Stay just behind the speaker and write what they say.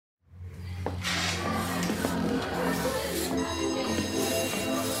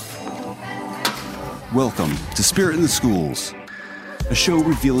Welcome to Spirit in the Schools, a show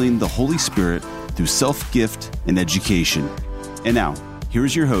revealing the Holy Spirit through self-gift and education. And now,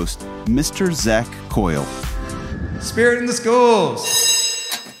 here's your host, Mr. Zach Coyle. Spirit in the Schools.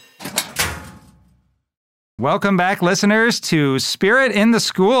 Welcome back, listeners, to Spirit in the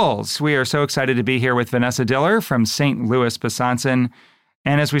Schools. We are so excited to be here with Vanessa Diller from St. Louis, Besancon.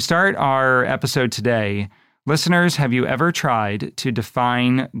 And as we start our episode today, listeners, have you ever tried to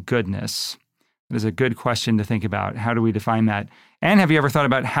define goodness? It is a good question to think about. How do we define that? And have you ever thought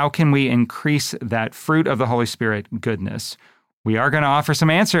about how can we increase that fruit of the Holy Spirit, goodness? We are going to offer some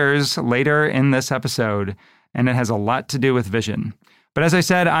answers later in this episode, and it has a lot to do with vision. But as I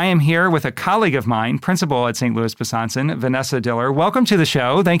said, I am here with a colleague of mine, principal at St. Louis Besancon, Vanessa Diller. Welcome to the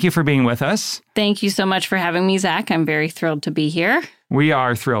show. Thank you for being with us. Thank you so much for having me, Zach. I'm very thrilled to be here. We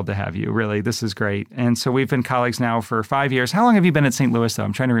are thrilled to have you, really. This is great. And so we've been colleagues now for 5 years. How long have you been at St. Louis, though?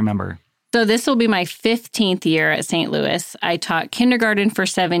 I'm trying to remember. So this will be my 15th year at St. Louis. I taught kindergarten for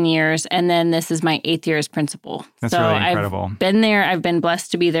 7 years, and then this is my 8th year as principal. That's really incredible. I've been there. I've been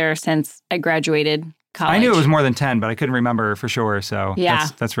blessed to be there since I graduated college. I knew it was more than 10, but I couldn't remember for sure. So yeah.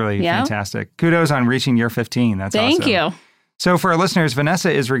 That's really fantastic. Kudos on reaching year 15. That's awesome. Thank you. So for our listeners, Vanessa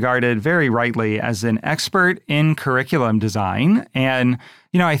is regarded very rightly as an expert in curriculum design. And,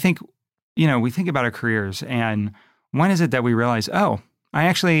 I think, we think about our careers, and when is it that we realize, I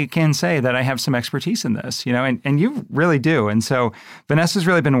actually can say that I have some expertise in this, and you really do. And so Vanessa's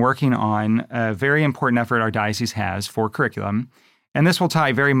really been working on a very important effort our diocese has for curriculum. And this will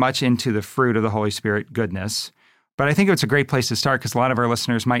tie very much into the fruit of the Holy Spirit, goodness. But I think it's a great place to start because a lot of our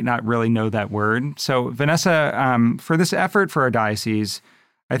listeners might not really know that word. So Vanessa, for this effort for our diocese,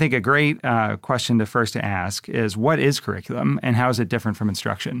 I think a great question to first ask is, what is curriculum and how is it different from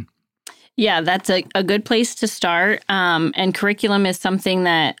instruction? Yeah, that's a good place to start. And curriculum is something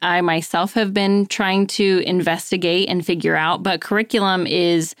that I myself have been trying to investigate and figure out. But curriculum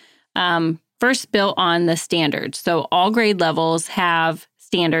is first built on the standards. So all grade levels have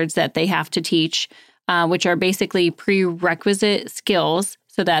standards that they have to teach, which are basically prerequisite skills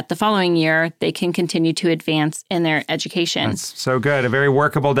so that the following year they can continue to advance in their education. That's so good. A very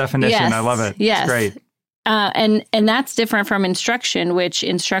workable definition. Yes, I love it. Yes. It's great. And that's different from instruction, which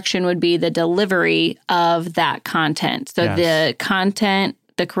instruction would be the delivery of that content. So the content,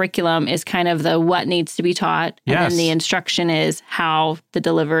 the curriculum is kind of the what needs to be taught. And then the instruction is how the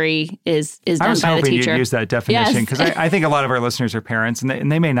delivery is done by the teacher. I was hoping you'd use that definition because I think a lot of our listeners are parents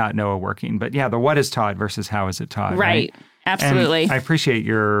and they may not know a working. But the what is taught versus how is it taught. Right. Absolutely. And I appreciate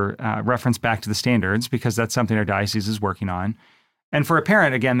your reference back to the standards because that's something our diocese is working on. And for a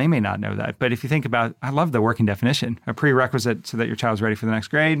parent, again, they may not know that. But if you think about, I love the working definition, a prerequisite so that your child's ready for the next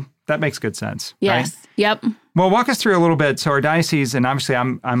grade, that makes good sense. Yes. Right? Yep. Well, walk us through a little bit. So our diocese, and obviously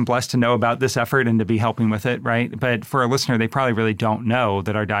I'm blessed to know about this effort and to be helping with it, right? But for a listener, they probably really don't know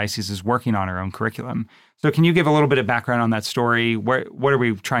that our diocese is working on our own curriculum. So can you give a little bit of background on that story? What are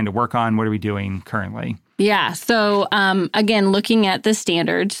we trying to work on? What are we doing currently? Yeah. So again, looking at the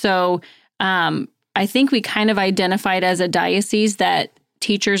standards. So I think we kind of identified as a diocese that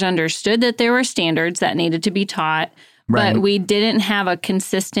teachers understood that there were standards that needed to be taught, but we didn't have a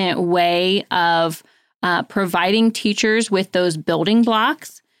consistent way of providing teachers with those building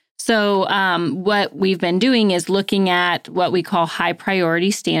blocks. So what we've been doing is looking at what we call high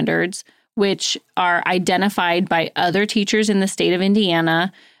priority standards, which are identified by other teachers in the state of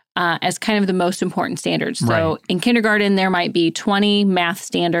Indiana as kind of the most important standards. So in kindergarten, there might be 20 math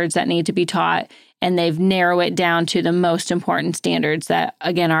standards that need to be taught, and they've narrowed it down to the most important standards that,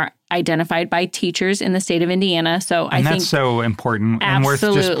 again, are identified by teachers in the state of Indiana. So I think that's so important and worth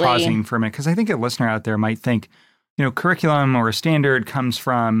just pausing for a minute, because I think a listener out there might think, curriculum or a standard comes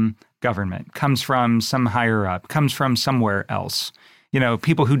from government, comes from some higher up, comes from somewhere else.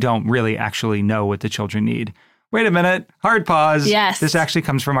 People who don't really actually know what the children need. Wait a minute, hard pause. Yes. This actually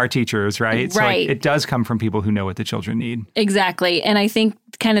comes from our teachers, right? Right. So it does come from people who know what the children need. Exactly. And I think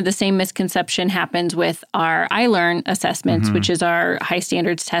kind of the same misconception happens with our iLearn assessments, which is our high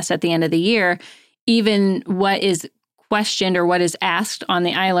standards test at the end of the year. Even what is questioned or what is asked on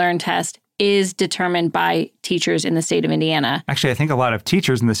the iLearn test is determined by teachers in the state of Indiana. Actually, I think a lot of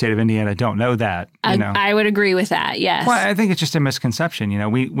teachers in the state of Indiana don't know that. I would agree with that, yes. Well, I think it's just a misconception.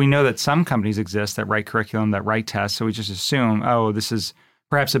 We know that some companies exist that write curriculum, that write tests, so we just assume, this is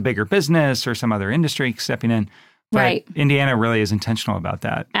perhaps a bigger business or some other industry stepping in. But Indiana really is intentional about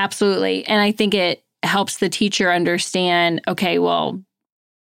that. Absolutely. And I think it helps the teacher understand, okay, well,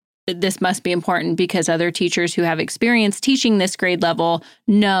 this must be important because other teachers who have experience teaching this grade level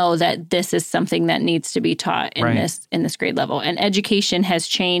know that this is something that needs to be taught in this grade level. And education has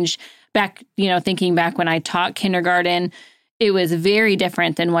changed back, thinking back when I taught kindergarten, it was very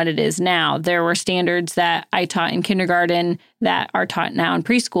different than what it is now. There were standards that I taught in kindergarten that are taught now in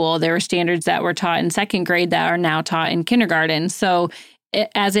preschool. There were standards that were taught in second grade that are now taught in kindergarten. So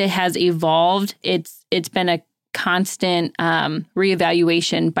as it has evolved, it's been a constant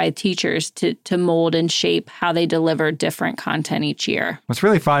reevaluation by teachers to mold and shape how they deliver different content each year. It's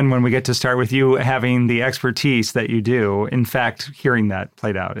really fun when we get to start with you having the expertise that you do. In fact, hearing that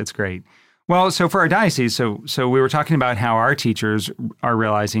played out, it's great. Well, so for our diocese, so we were talking about how our teachers are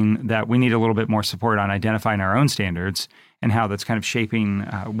realizing that we need a little bit more support on identifying our own standards and how that's kind of shaping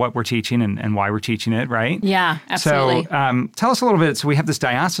what we're teaching and why we're teaching it, right? Yeah, absolutely. So tell us a little bit. So we have this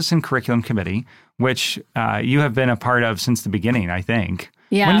Diocesan Curriculum Committee, which you have been a part of since the beginning, I think.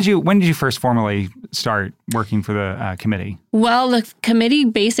 Yeah. When did you first formally start working for the committee? Well, the committee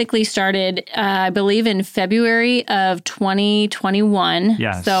basically started, I believe, in February of 2021.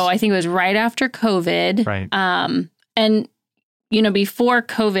 Yes. So I think it was right after COVID. Right. And, before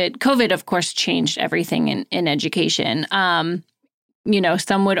COVID, of course, changed everything in education.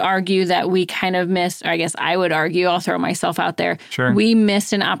 Some would argue that we kind of missed, or I guess I would argue, I'll throw myself out there. Sure. We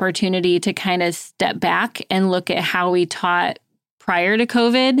missed an opportunity to kind of step back and look at how we taught prior to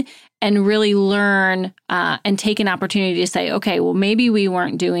COVID and really learn and take an opportunity to say, okay, well, maybe we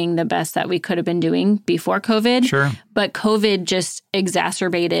weren't doing the best that we could have been doing before COVID. Sure. But COVID just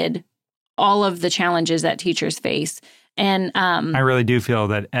exacerbated all of the challenges that teachers face. And I really do feel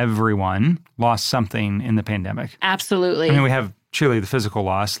that everyone lost something in the pandemic. Absolutely. I mean, we have truly the physical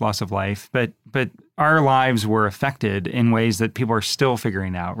loss of life, but our lives were affected in ways that people are still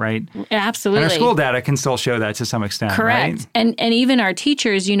figuring out, right? Absolutely. And our school data can still show that to some extent, correct. Right? And even our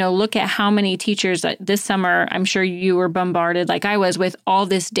teachers, look at how many teachers this summer, I'm sure you were bombarded like I was with all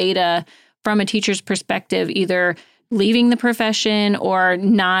this data from a teacher's perspective, either leaving the profession or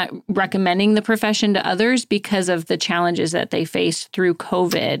not recommending the profession to others because of the challenges that they faced through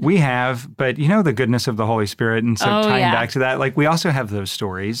COVID. We have, but the goodness of the Holy Spirit. And so tying back to that, like we also have those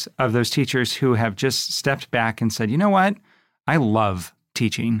stories of those teachers who have just stepped back and said, you know what? I love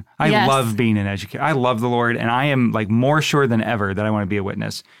teaching. I love being an educator. I love the Lord. And I am like more sure than ever that I want to be a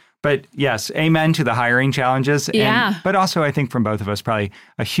witness. But yes, amen to the hiring challenges. But also I think from both of us, probably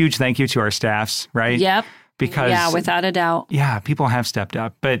a huge thank you to our staffs, right? Yep. Because without a doubt. Yeah, people have stepped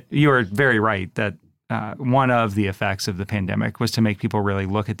up. But you're very right that one of the effects of the pandemic was to make people really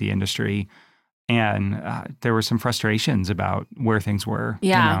look at the industry. And there were some frustrations about where things were.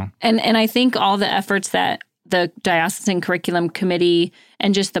 Yeah. And I think all the efforts that the Diocesan Curriculum Committee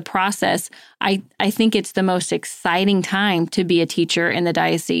and just the process, I think it's the most exciting time to be a teacher in the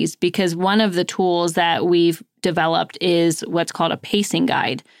diocese because one of the tools that we've developed is what's called a pacing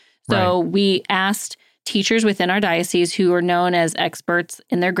guide. So we asked teachers within our diocese who are known as experts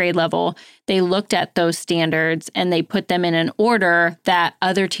in their grade level, they looked at those standards and they put them in an order that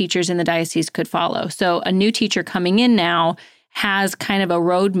other teachers in the diocese could follow. So a new teacher coming in now has kind of a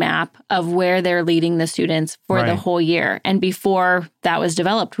roadmap of where they're leading the students for the whole year. And before that was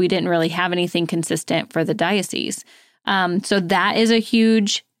developed, we didn't really have anything consistent for the diocese. So that is a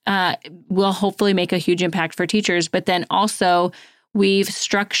huge, will hopefully make a huge impact for teachers. But then also we've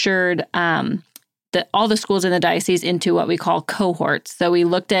structured all the schools in the diocese into what we call cohorts. So we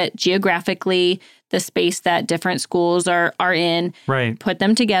looked at geographically the space that different schools are in, put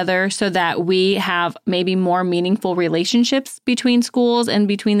them together so that we have maybe more meaningful relationships between schools and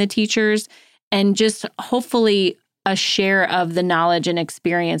between the teachers, and just hopefully a share of the knowledge and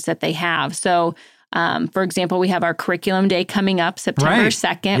experience that they have. So, for example, we have our curriculum day coming up September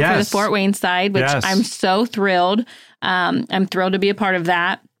 2nd for the Fort Wayne side, which I'm so thrilled. I'm thrilled to be a part of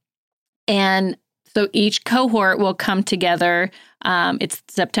that. And so each cohort will come together. It's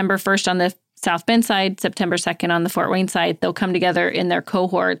September 1st on the South Bend side, September 2nd on the Fort Wayne side. They'll come together in their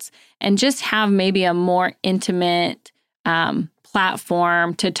cohorts and just have maybe a more intimate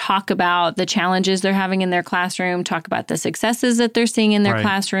platform to talk about the challenges they're having in their classroom, talk about the successes that they're seeing in their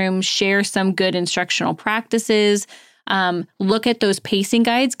classroom, share some good instructional practices, look at those pacing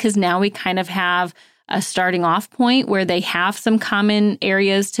guides, because now we kind of have a starting off point where they have some common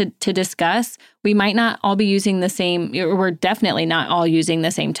areas to discuss. We might not all be using the same, or we're definitely not all using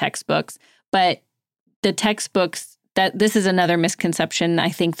the same textbooks, but the textbooks, that this is another misconception I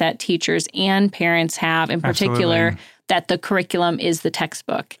think that teachers and parents have in particular, that the curriculum is the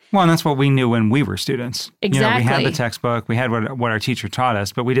textbook. Well, and that's what we knew when we were students. Exactly. We had the textbook, we had what our teacher taught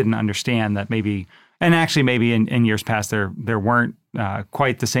us, but we didn't understand that maybe, and actually maybe in years past there weren't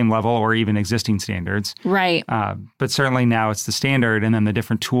quite the same level or even existing standards. Right. But certainly now it's the standard, and then the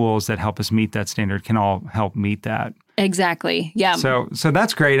different tools that help us meet that standard can all help meet that. Exactly. Yeah. So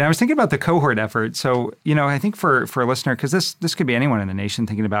that's great. And I was thinking about the cohort effort. So, I think for a listener, because this could be anyone in the nation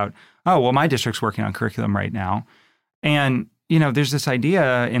thinking about, oh, well, my district's working on curriculum right now. And, there's this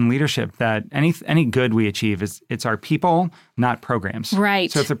idea in leadership that any good we achieve it's our people, not programs.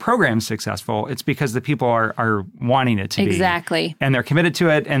 Right. So if the program's successful, it's because the people are wanting it to be. Exactly. And they're committed to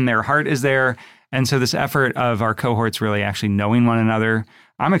it and their heart is there. And so this effort of our cohorts really actually knowing one another,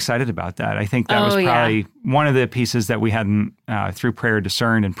 I'm excited about that. I think that was probably one of the pieces that we hadn't, through prayer,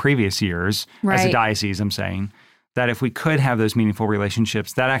 discerned in previous years as a diocese, I'm saying, that if we could have those meaningful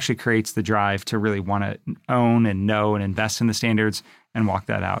relationships, that actually creates the drive to really want to own and know and invest in the standards and walk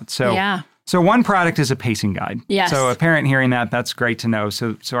that out. So, so one product is a pacing guide. Yes. So a parent hearing that's great to know.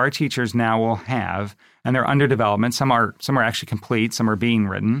 So our teachers now will have, and they're under development, some are actually complete, some are being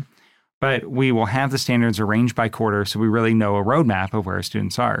written, but we will have the standards arranged by quarter so we really know a roadmap of where our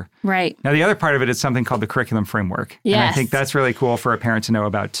students are. Right. Now, the other part of it is something called the curriculum framework. Yes. And I think that's really cool for a parent to know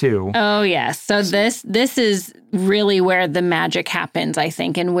about, too. Oh, yes. So this is really where the magic happens, I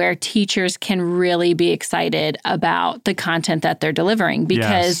think, and where teachers can really be excited about the content that they're delivering,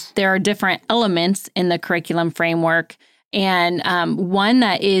 because there are different elements in the curriculum framework. And one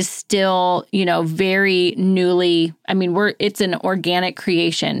that is still, very newly, it's an organic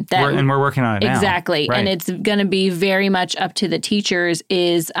creation. And we're working on it now. Exactly. Right. And it's going to be very much up to the teachers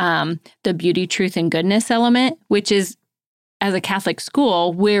is the beauty, truth, and goodness element, which is, as a Catholic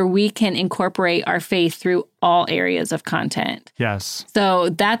school, where we can incorporate our faith through all areas of content. Yes. So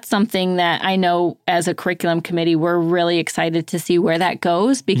that's something that I know as a curriculum committee, we're really excited to see where that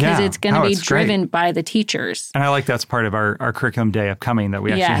goes, because it's going to be driven by the teachers. And I like that's part of our curriculum day upcoming, that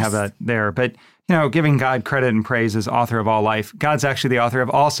we actually have that there. But, giving God credit and praise as author of all life, God's actually the author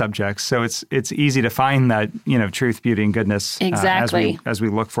of all subjects. So it's easy to find that, truth, beauty, and goodness as we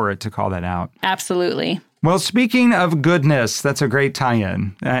look for it to call that out. Absolutely. Well, speaking of goodness, that's a great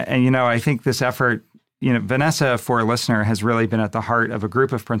tie-in. And, I think this effort, Vanessa, for a listener, has really been at the heart of a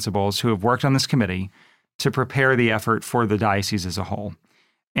group of principals who have worked on this committee to prepare the effort for the diocese as a whole.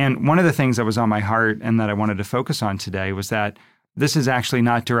 And one of the things that was on my heart and that I wanted to focus on today was that this is actually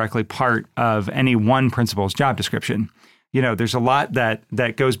not directly part of any one principal's job description. There's a lot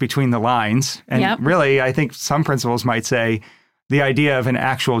that goes between the lines. And really, I think some principals might say, the idea of an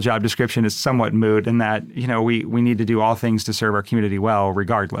actual job description is somewhat moot, in that, we need to do all things to serve our community well,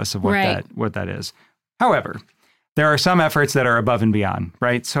 regardless of what that is. However, there are some efforts that are above and beyond,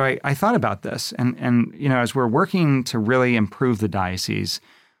 right? So I thought about this, and as we're working to really improve the diocese,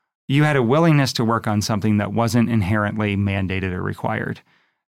 you had a willingness to work on something that wasn't inherently mandated or required.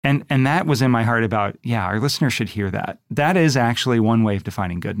 And that was in my heart about, our listeners should hear that. That is actually one way of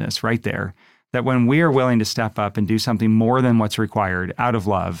defining goodness right there. That when we are willing to step up and do something more than what's required out of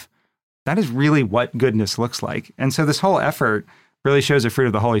love, that is really what goodness looks like. And so this whole effort really shows the fruit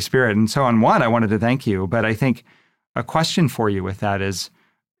of the Holy Spirit. And so on one, I wanted to thank you. But I think a question for you with that is,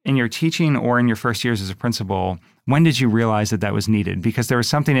 in your teaching or in your first years as a principal, when did you realize that was needed? Because there was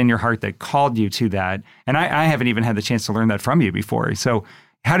something in your heart that called you to that. And I haven't even had the chance to learn that from you before. So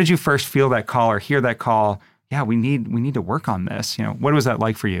how did you first feel that call or hear that call? Yeah, we need to work on this. What was that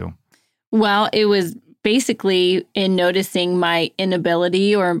like for you? Well, it was basically in noticing my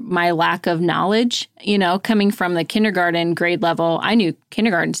inability or my lack of knowledge, coming from the kindergarten grade level. I knew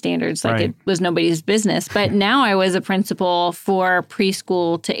kindergarten standards like it was nobody's business. But now I was a principal for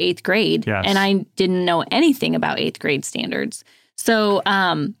preschool to 8th grade, and I didn't know anything about 8th grade standards. So,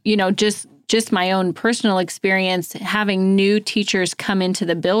 just my own personal experience, having new teachers come into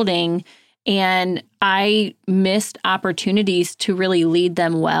the building, and I missed opportunities to really lead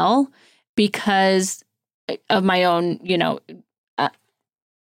them well, because of my own, I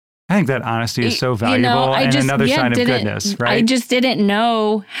think that honesty is so valuable and another sign of goodness, right? I just didn't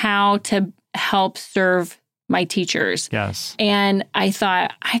know how to help serve my teachers. Yes. And I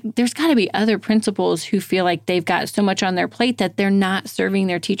thought, there's got to be other principals who feel like they've got so much on their plate that they're not serving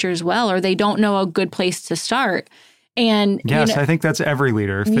their teachers well, or they don't know a good place to start. And yes, I think that's every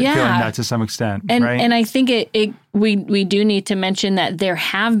leader feeling that to some extent, right? And I think we do need to mention that there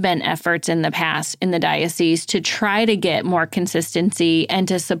have been efforts in the past in the diocese to try to get more consistency and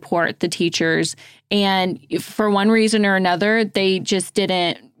to support the teachers. And for one reason or another, they just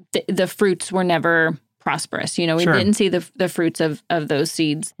didn't. The fruits were never prosperous. We didn't see the fruits of those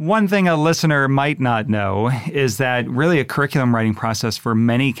seeds. One thing a listener might not know is that really a curriculum writing process for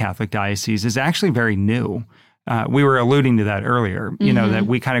many Catholic dioceses is actually very new. We were alluding to that earlier, that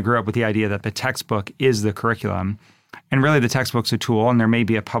we kind of grew up with the idea that the textbook is the curriculum. And really the textbook's a tool, and there may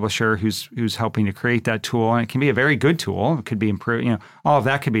be a publisher who's helping to create that tool, and it can be a very good tool. It could be improved, all of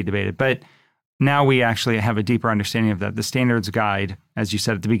that could be debated. But now we actually have a deeper understanding of that. The standards guide, as you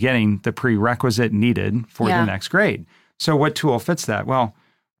said at the beginning, the prerequisite needed for the next grade. So what tool fits that? Well,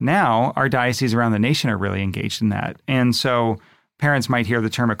 now our dioceses around the nation are really engaged in that. And so parents might hear the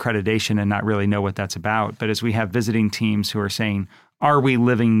term accreditation and not really know what that's about. But as we have visiting teams who are saying, are we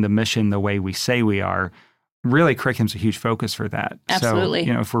living the mission the way we say we are? Really, curriculum's a huge focus for that. Absolutely.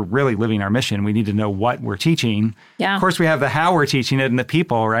 So, if we're really living our mission, we need to know what we're teaching. Yeah. Of course, we have the how we're teaching it and the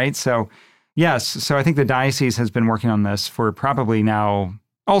people, right? So, yes. So I think the diocese has been working on this for probably now,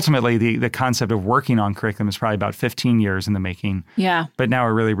 ultimately, the concept of working on curriculum is probably about 15 years in the making. Yeah. But now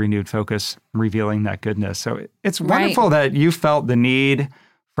a really renewed focus, revealing that goodness. So it's wonderful that you felt the need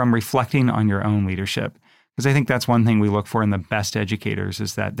from reflecting on your own leadership. Because I think that's one thing we look for in the best educators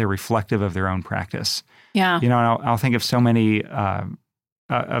is that they're reflective of their own practice. Yeah. And I'll think of so many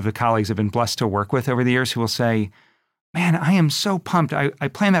of the colleagues I've been blessed to work with over the years who will say, man, I am so pumped. I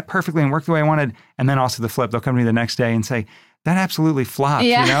planned that perfectly and worked the way I wanted. And then also the flip, they'll come to me the next day and say, that absolutely flopped,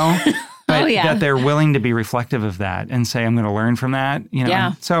 But that they're willing to be reflective of that and say, I'm going to learn from that,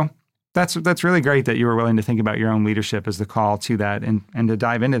 Yeah. So that's really great that you were willing to think about your own leadership as the call to that and to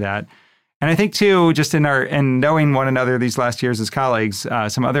dive into that. And I think too, just in knowing one another these last years as colleagues,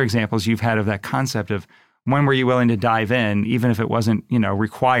 some other examples you've had of that concept of when were you willing to dive in, even if it wasn't,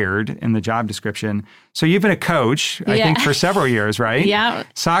 required in the job description. So you've been a coach, I think, for several years, right? Yeah.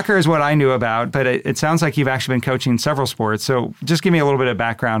 Soccer is what I knew about, but it sounds like you've actually been coaching several sports. So just give me a little bit of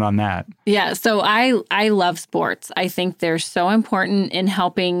background on that. Yeah. So I love sports. I think they're so important in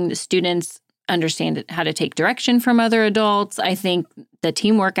helping students understand how to take direction from other adults. I think the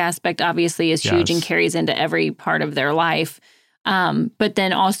teamwork aspect obviously is huge and carries into every part of their life. But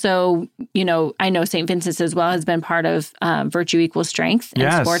then also, I know St. Vincent's as well has been part of Virtue Equals Strength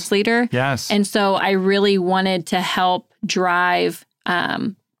and Sports Leader. Yes. And so I really wanted to help drive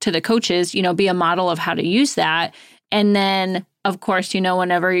to the coaches, be a model of how to use that. And then, of course,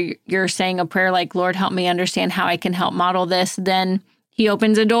 whenever you're saying a prayer like, Lord, help me understand how I can help model this, then he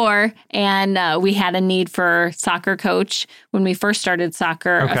opens a door, and we had a need for soccer coach when we first started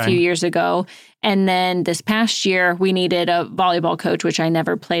soccer a few years ago. And then this past year, we needed a volleyball coach, which I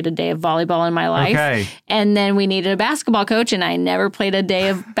never played a day of volleyball in my life. Okay. And then we needed a basketball coach, and I never played a day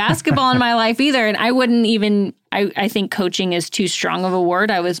of basketball in my life either. And I wouldn't even, I think coaching is too strong of a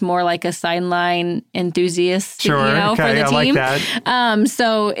word. I was more like a sideline enthusiast, for the team. I like that.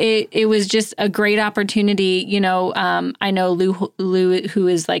 So it was just a great opportunity. I know Lou, who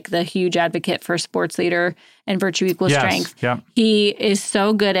is like the huge advocate for Sports Leader and Virtue Equals Strength. Yep. He is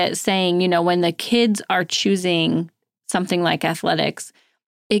so good at saying, when the kids are choosing something like athletics,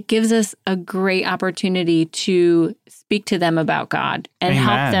 it gives us a great opportunity to speak to them about God and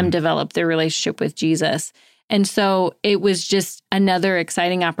help them develop their relationship with Jesus. And so it was just another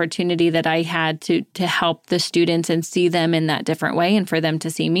exciting opportunity that I had to help the students and see them in that different way and for them to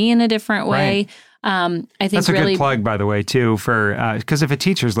see me in a different way. I think that's a really good plug, by the way, too, for because if a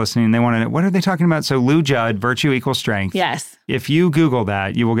teacher's listening, they want to know, what are they talking about? So Lou Judd, Virtue Equals Strength. Yes. If you Google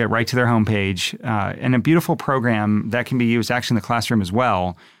that, you will get right to their homepage, and a beautiful program that can be used actually in the classroom as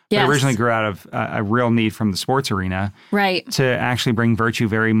well. Yes. It originally grew out of a real need from the sports arena, right, to actually bring virtue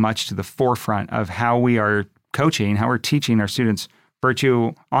very much to the forefront of how we are coaching, how we're teaching our students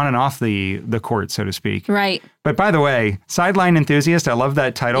virtue on and off the court, so to speak. Right. But by the way, sideline enthusiast, I love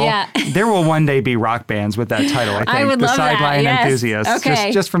that title. Yeah. There will one day be rock bands with that title, I think. I would the love sideline that. Yes. enthusiast.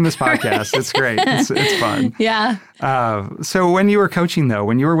 Okay. Just from this podcast. It's great. It's fun. Yeah. So when you were coaching, though,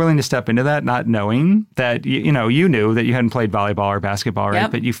 when you were willing to step into that, not knowing that, you knew that you hadn't played volleyball or basketball, right?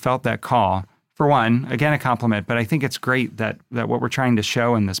 Yep. But you felt that call. For one, again, a compliment. But I think it's great that what we're trying to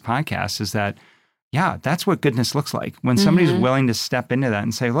show in this podcast is that, yeah, that's what goodness looks like. When somebody's willing to step into that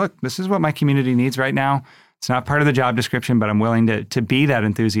and say, look, this is what my community needs right now. It's not part of the job description, but I'm willing to be that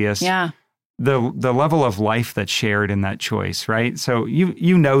enthusiast. Yeah. The level of life that's shared in that choice, right? So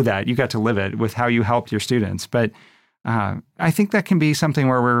you know that. You got to live it with how you helped your students. But I think that can be something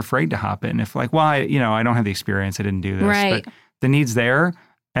where we're afraid to hop in. If like, well, I don't have the experience. I didn't do this. Right. But the need's there.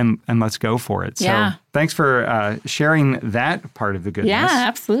 And let's go for it. Yeah. So thanks for sharing that part of the goodness. Yeah,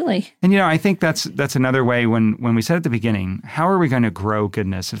 absolutely. And, I think that's another way when we said at the beginning, how are we going to grow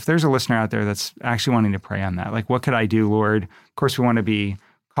goodness? If there's a listener out there that's actually wanting to pray on that, like, what could I do, Lord? Of course, we want to be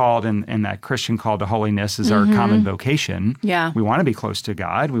called, and that Christian call to holiness is our common vocation. Yeah. We want to be close to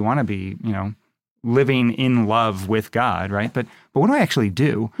God. We want to be, living in love with God, right? But what do I actually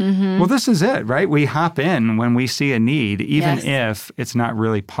do? Well, this is it, right? We hop in when we see a need, even if it's not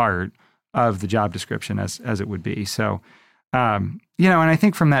really part of the job description as it would be. So, and I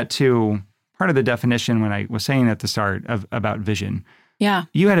think from that too, part of the definition when I was saying at the start about vision, yeah,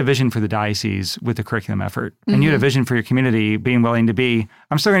 you had a vision for the diocese with the curriculum effort, and you had a vision for your community being willing to be,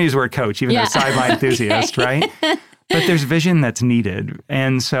 I'm still going to use the word coach, even though sideline enthusiast, right? But there's vision that's needed.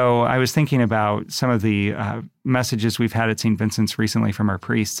 And so I was thinking about some of the messages we've had at St. Vincent's recently from our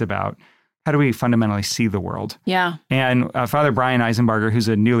priests about how do we fundamentally see the world? Yeah. And Father Brian Eisenbarger, who's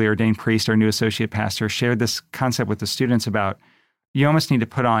a newly ordained priest, our new associate pastor, shared this concept with the students about you almost need to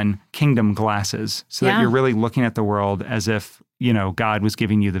put on kingdom glasses so that you're really looking at the world as if, God was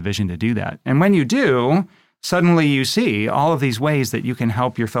giving you the vision to do that. And when you do, suddenly you see all of these ways that you can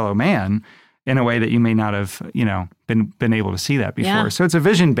help your fellow man in a way that you may not have, been able to see that before. Yeah. So it's a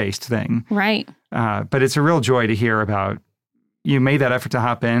vision-based thing. Right. But it's a real joy to hear about you made that effort to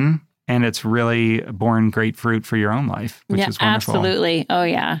hop in, and it's really borne great fruit for your own life, which is wonderful. Absolutely. Oh,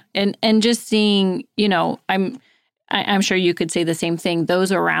 yeah. And just seeing, I'm sure you could say the same thing.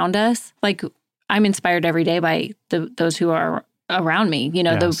 Those around us, like I'm inspired every day by those who are around me,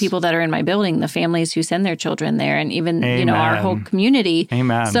 the people that are in my building, the families who send their children there, and even, our whole community.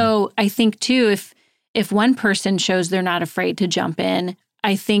 Amen. So I think too, if one person shows they're not afraid to jump in,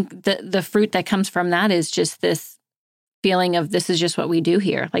 I think the fruit that comes from that is just this feeling of this is just what we do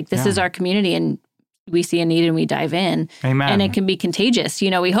here. Like this is our community, and we see a need and we dive in. Amen. And it can be contagious.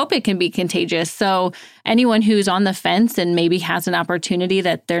 We hope it can be contagious. So anyone who's on the fence and maybe has an opportunity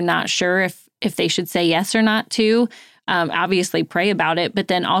that they're not sure if they should say yes or not to, obviously pray about it, but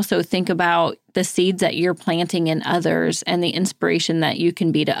then also think about the seeds that you're planting in others and the inspiration that you can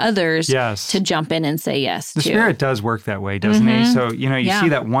be to others to jump in and say yes the to. Spirit does work that way, doesn't he? So, you see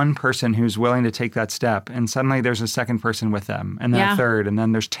that one person who's willing to take that step, and suddenly there's a second person with them, and then a third, and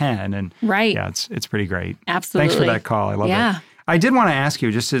then there's 10. And it's pretty great. Absolutely. Thanks for that call. I love it. I did want to ask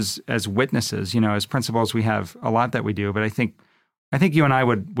you, just as witnesses, as principals, we have a lot that we do, but I think you and I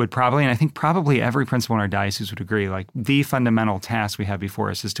would probably, and I think probably every principal in our diocese would agree, like the fundamental task we have before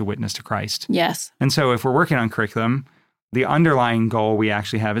us is to witness to Christ. Yes. And so if we're working on curriculum, the underlying goal we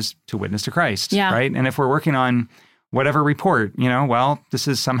actually have is to witness to Christ, right? And if we're working on whatever report, this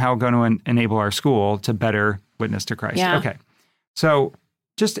is somehow going to enable our school to better witness to Christ. Yeah. Okay. So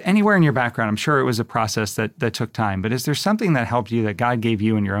just anywhere in your background, I'm sure it was a process that took time, but is there something that helped you, that God gave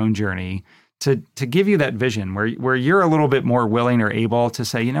you in your own journey to give you that vision where you're a little bit more willing or able to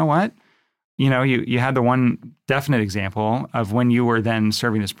say, you know what? You had the one definite example of when you were then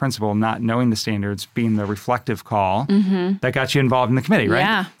serving as principal, not knowing the standards, being the reflective call that got you involved in the committee, right?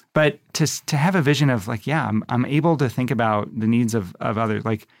 Yeah. But to have a vision of like, I'm able to think about the needs of others.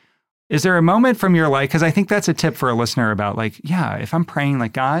 Like, is there a moment from your life? Because I think that's a tip for a listener about like, if I'm praying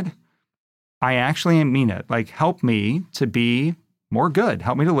like, God, I actually mean it. Like, help me to be more good.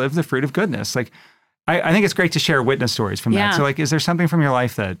 Help me to live the fruit of goodness. Like, I think it's great to share witness stories from that. So like, is there something from your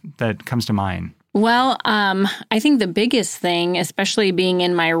life that comes to mind? Well, I think the biggest thing, especially being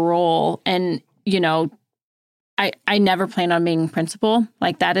in my role, and, I never planned on being principal.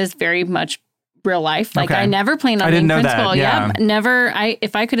 Like that is very much real life. Like I never planned on being principal. Yeah. Never.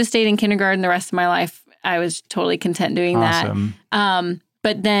 If I could have stayed in kindergarten the rest of my life, I was totally content doing that.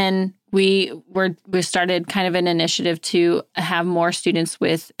 But then we started kind of an initiative to have more students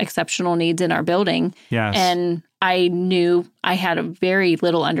with exceptional needs in our building. Yes. And I knew I had a very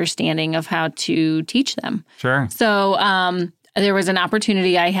little understanding of how to teach them. Sure. So there was an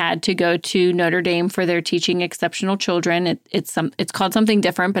opportunity I had to go to Notre Dame for their Teaching Exceptional Children. It's called something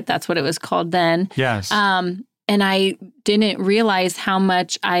different, but that's what it was called then. Yes. And I didn't realize how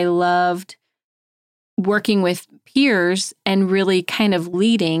much I loved working with peers and really kind of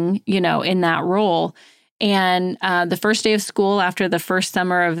leading, in that role. And the first day of school after the first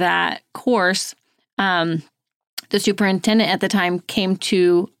summer of that course, the superintendent at the time came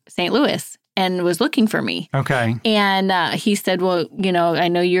to St. Louis and was looking for me. Okay. And he said, well, I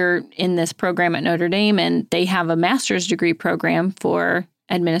know you're in this program at Notre Dame, and they have a master's degree program for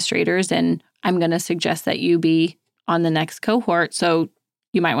administrators, and I'm going to suggest that you be on the next cohort. So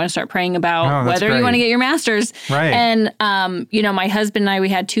you might want to start praying about whether you want to get your master's. Right. And, my husband and I, we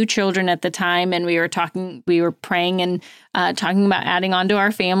had 2 children at the time, and we were praying and talking about adding on to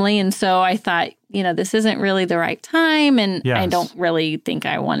our family. And so I thought, this isn't really the right time, and I don't really think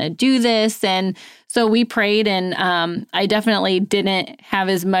I want to do this. And so we prayed, and I definitely didn't have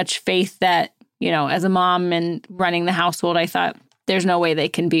as much faith that, as a mom and running the household, I thought there's no way they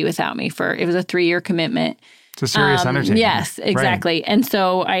can be without me. It was a 3-year commitment. It's a serious undertaking. Yes, exactly. Right. And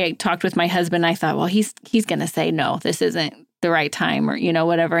so I talked with my husband. I thought, well, he's going to say, no, this isn't the right time, or,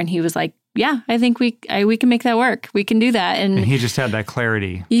 whatever. And he was like, yeah, I think we can make that work. We can do that. And he just had that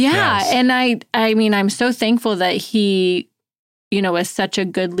clarity. Yeah. Yes. And I mean, I'm so thankful that he, is such a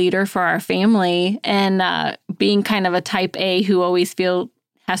good leader for our family, and being kind of a type A who always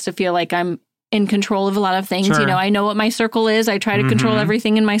has to feel like I'm in control of a lot of things. Sure. I know what my circle is. I try to control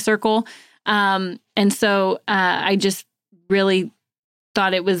everything in my circle. And so I just really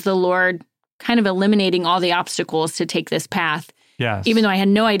thought it was the Lord kind of eliminating all the obstacles to take this path. Yes. Even though I had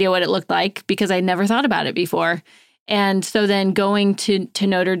no idea what it looked like because I'd never thought about it before. And so then going to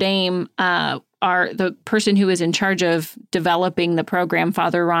Notre Dame, the person who was in charge of developing the program,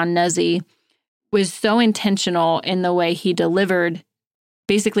 Father Ron Nuzzi, was so intentional in the way he delivered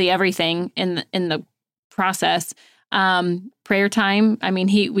basically everything in the process. Prayer time. I mean,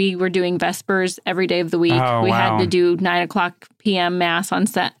 we were doing Vespers every day of the week. Oh, we wow. had to do 9:00 p.m. Mass on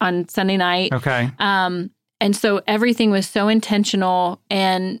Sunday night. Okay. And so everything was so intentional,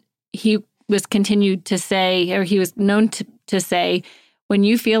 and he was continued to say, or he was known to say, when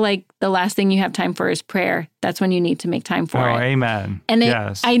you feel like the last thing you have time for is prayer, that's when you need to make time for it. Amen. And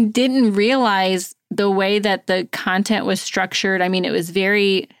yes. I didn't realize the way that the content was structured. I mean, it was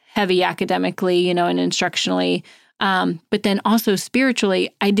very heavy academically, and instructionally, but then also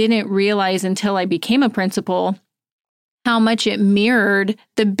spiritually. I didn't realize until I became a principal how much it mirrored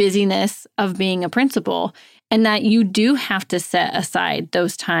the busyness of being a principal, and that you do have to set aside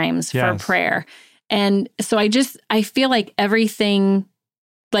those times for prayer. And so I feel like everything,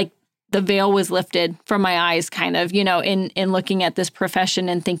 like the veil was lifted from my eyes kind of, in looking at this profession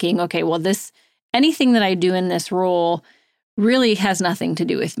and thinking, okay, well, anything that I do in this role really has nothing to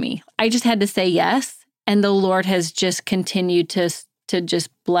do with me. I just had to say yes. And the Lord has just continued to just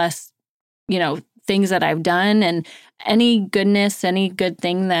bless, things that I've done, and any goodness, any good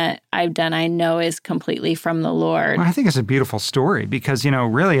thing that I've done, I know is completely from the Lord. Well, I think it's a beautiful story because,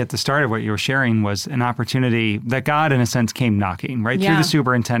 really at the start of what you were sharing was an opportunity that God, in a sense, came knocking, right? Through the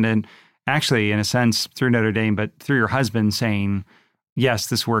superintendent, actually, in a sense, through Notre Dame, but through your husband saying, yes,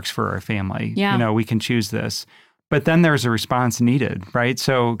 this works for our family. Yeah. We can choose this. But then there's a response needed, right?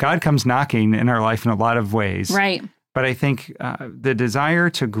 So God comes knocking in our life in a lot of ways. Right. But I think the desire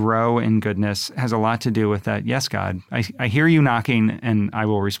to grow in goodness has a lot to do with that. Yes, God, I hear you knocking and I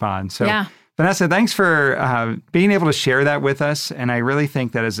will respond. So, Vanessa, thanks for being able to share that with us. And I really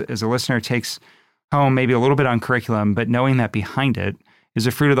think that as a listener takes home maybe a little bit on curriculum, but knowing that behind it is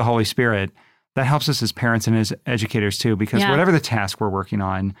a fruit of the Holy Spirit, that helps us as parents and as educators too, because whatever the task we're working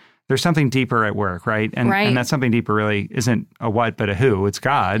on, there's something deeper at work, right? And that something deeper really isn't a what, but a who. It's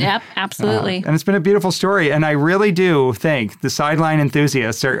God. Yep, absolutely. And it's been a beautiful story. And I really do think the sideline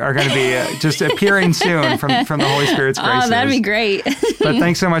enthusiasts are going to be just appearing soon from the Holy Spirit's graces. Oh, that'd be great. But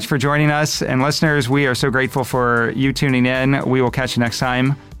thanks so much for joining us. And listeners, we are so grateful for you tuning in. We will catch you next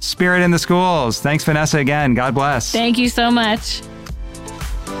time. Spirit in the Schools. Thanks, Vanessa, again. God bless. Thank you so much.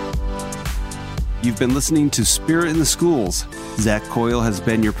 You've been listening to Spirit in the Schools. Zach Coyle has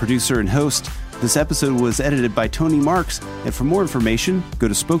been your producer and host. This episode was edited by Tony Marks. And for more information, go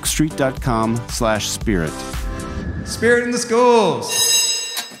to spokestreet.com/spirit. Spirit in the Schools.